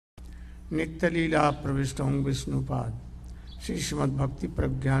नित्य लीला प्रविष्ट हूँ विष्णुपाद श्री श्रीमद् भक्ति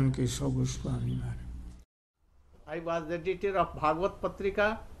प्रज्ञान केशव गोस्वामी महाराज. I was the editor of Bhagavad Patrika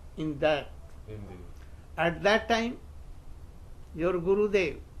in that. Indeed. At that time, your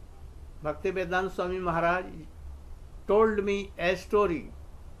Gurudev, Bhaktivedanta Swami Maharaj, told me a story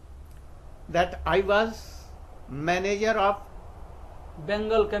that I was manager of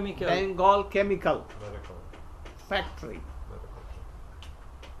Bengal Chemical Medical. Factory.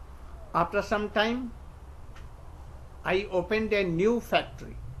 After some time, I opened a new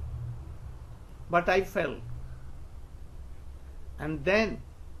factory, but I failed. And then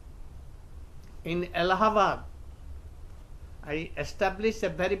in Allahabad, I established a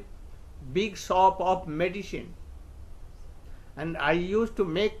very big shop of medicine, and I used to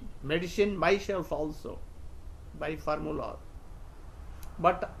make medicine myself also by formula.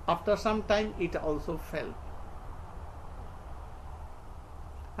 But after some time, it also fell.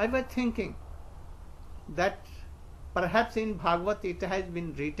 I was thinking that perhaps in Bhagavad it has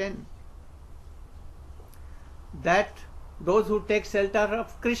been written that those who take shelter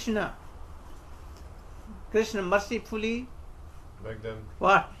of Krishna mercifully Make them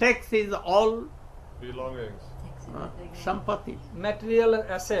takes his all belongings. sampati, material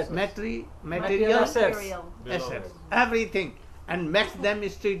assets, material assets, assets, everything, and makes them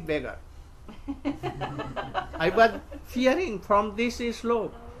street beggar. I was fearing from this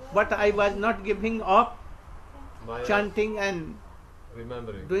slope, but I was not giving up Maya, chanting and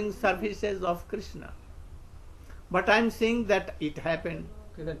remembering. doing services of Krishna. But I am seeing that it happened.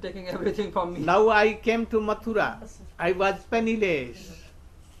 they're taking everything from me. Now I came to Mathura. I was penniless,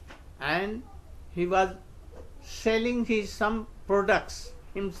 and he was selling his some products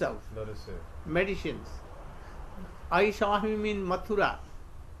himself, That is it. medicines. I saw him in Mathura.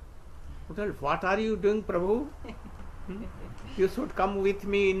 I told, what are you doing, Prabhu? You should come with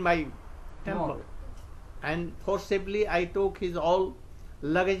me in my temple. No. And forcibly I took his all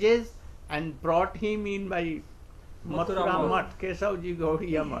luggages and brought him in my Mathura Mutt, Kesavji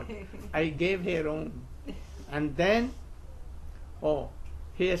Gaudiya Mutt. I gave her room. And then,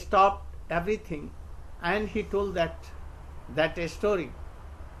 he stopped everything and he told that story.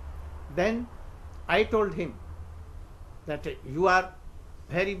 Then I told him that you are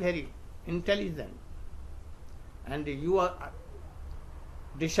very, very intelligent and you are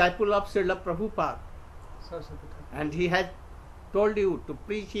disciple of Srila Prabhupada, and he has told you to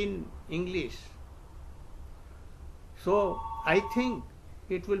preach in English. So I think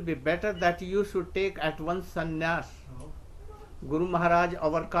it will be better that you should take at once sannyas. Guru Maharaj,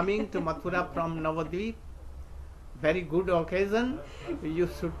 our coming to Mathura from Navadvip, very good occasion, you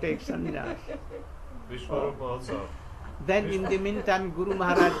should take sannyas. Vishwarup Mahotsav. Then in the meantime Guru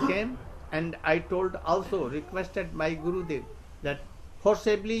Maharaj came, and I told also, requested my Gurudev that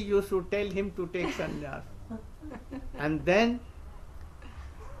forcibly you should tell him to take sannyas. And then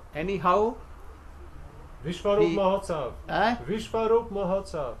anyhow Vishwarup Mahotsav. Vishwarup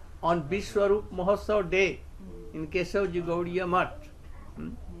Mahotsav. on Vishwarup Mahotsav day in Kesavji Gaudiya Mutt,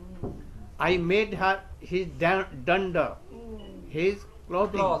 I made her his danda, his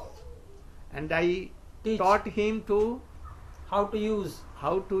clothing, and I taught him to How to use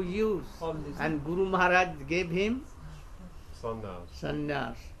how to use. all this. And Guru Maharaj gave him Sannyas.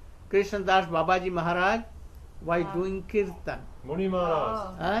 sannyas. Krishna Das Babaji Maharaj was doing kirtan. Muni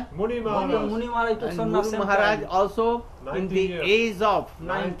Maharaj. Huh? Muni Muni Maharaj. Maharaj took And sannyas Guru same Maharaj time. also in 90 the years. age of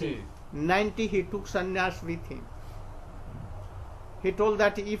 90. he took sannyas with him. He told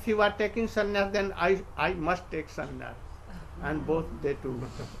that if you are taking sannyas, then I must take sannyas. And both they took.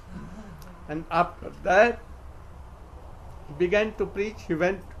 And after that, he began to preach. He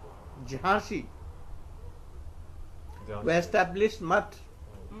went Jhansi to establish Math.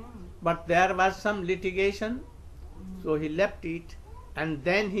 But there was some litigation, so he left it. And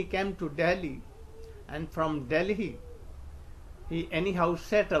then he came to Delhi. And from Delhi, he anyhow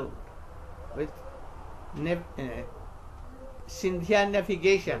settled with Sindhya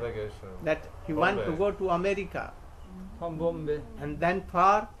navigation, that he wanted to go to America. From Bombay, And then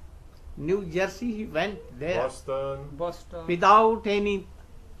for New Jersey he went there Boston, without any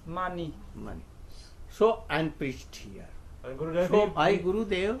money. money. So, and preached here. And Gurudev, So by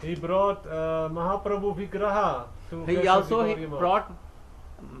Gurudev, he brought Mahaprabhu Vigraha to he Kesavji also Gaudiya Mutt. brought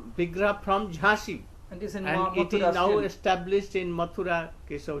Vigraha from Jhansi, And this in and it is Mathura now still, established in Mathura,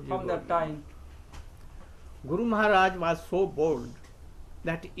 Kesavji from that Gaudiya. time. Guru Maharaj was so bold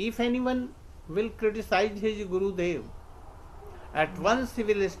that if anyone will criticize his Gurudev, at once he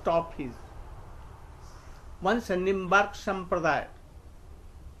will stop his. Once a Nimbark Sampradaya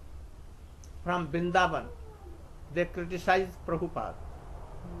from Vrindavan, they criticized Prabhupada.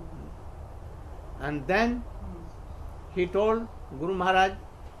 And then he told Guru Maharaj,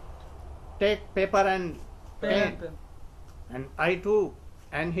 take paper and pen. And I too,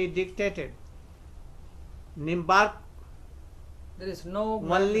 and he dictated. Nimbark, There is no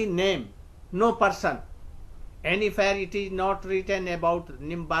only name, no person. Anywhere it is not written about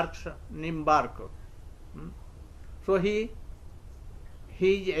Nimbark. So he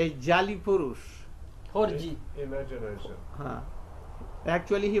is a Jali Purush. 4G. Imagination.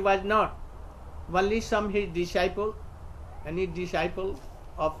 Actually he was not. Only some his disciple, any disciple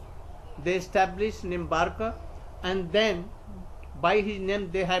of, they established Nimbarka, and then by his name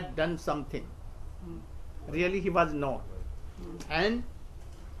they have done something. Really he was not. And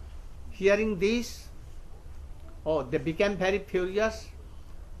hearing this, they became very furious,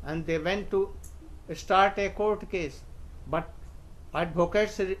 and they went to start a court case. But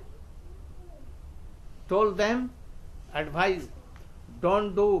advocates told them, advise,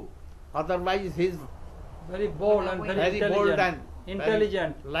 don't do, otherwise he's Very bold and very, very intelligent. bold and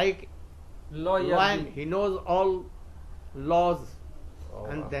Intelligent. very, like Lawyer. lion, he knows all laws. Oh,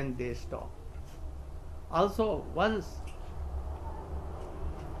 And wow. then they stopped. Also, once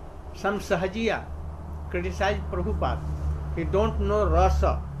some Sahajiya criticized Prabhupada. He don't know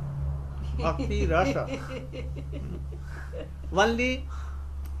rasa, bhakti rasa. Only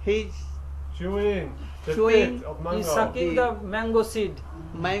he's Chewing the Chewing pit of He's mango. sucking the mango seed.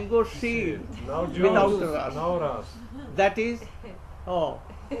 mango seed Now without juice. rasa. Now ras. That is,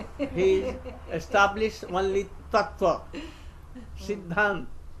 he established only tattva, siddhant,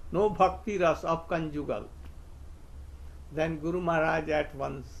 no bhakti ras of conjugal. Then Guru Maharaj at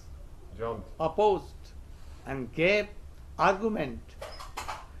once Jumped. opposed and gave argument,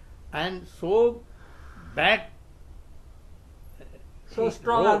 and so bad So he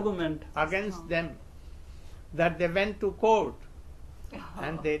strong wrote argument. against them that they went to court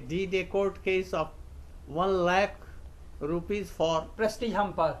and they did a court case of 1 lakh rupees for Prestige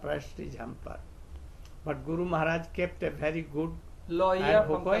hamper. prestige hamper. But Guru Maharaj kept a very good Lawyer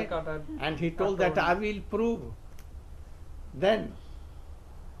from advocate, Calcutta. and he told that I will prove. Then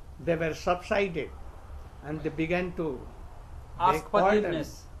they were subsided and they began to Ask beg pardon.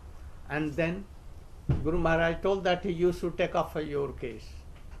 forgiveness. And then Guru Maharaj told that you should take off your case.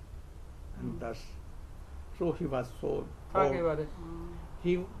 And thus, so he was so bold. Forgive.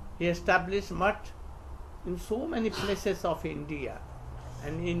 He established much in so many places of India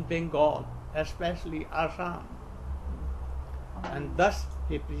and in Bengal, especially Assam. And thus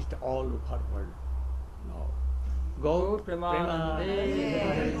he preached all over world. Now, Gaur Premanande.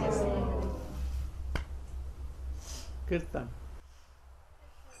 Kirtan.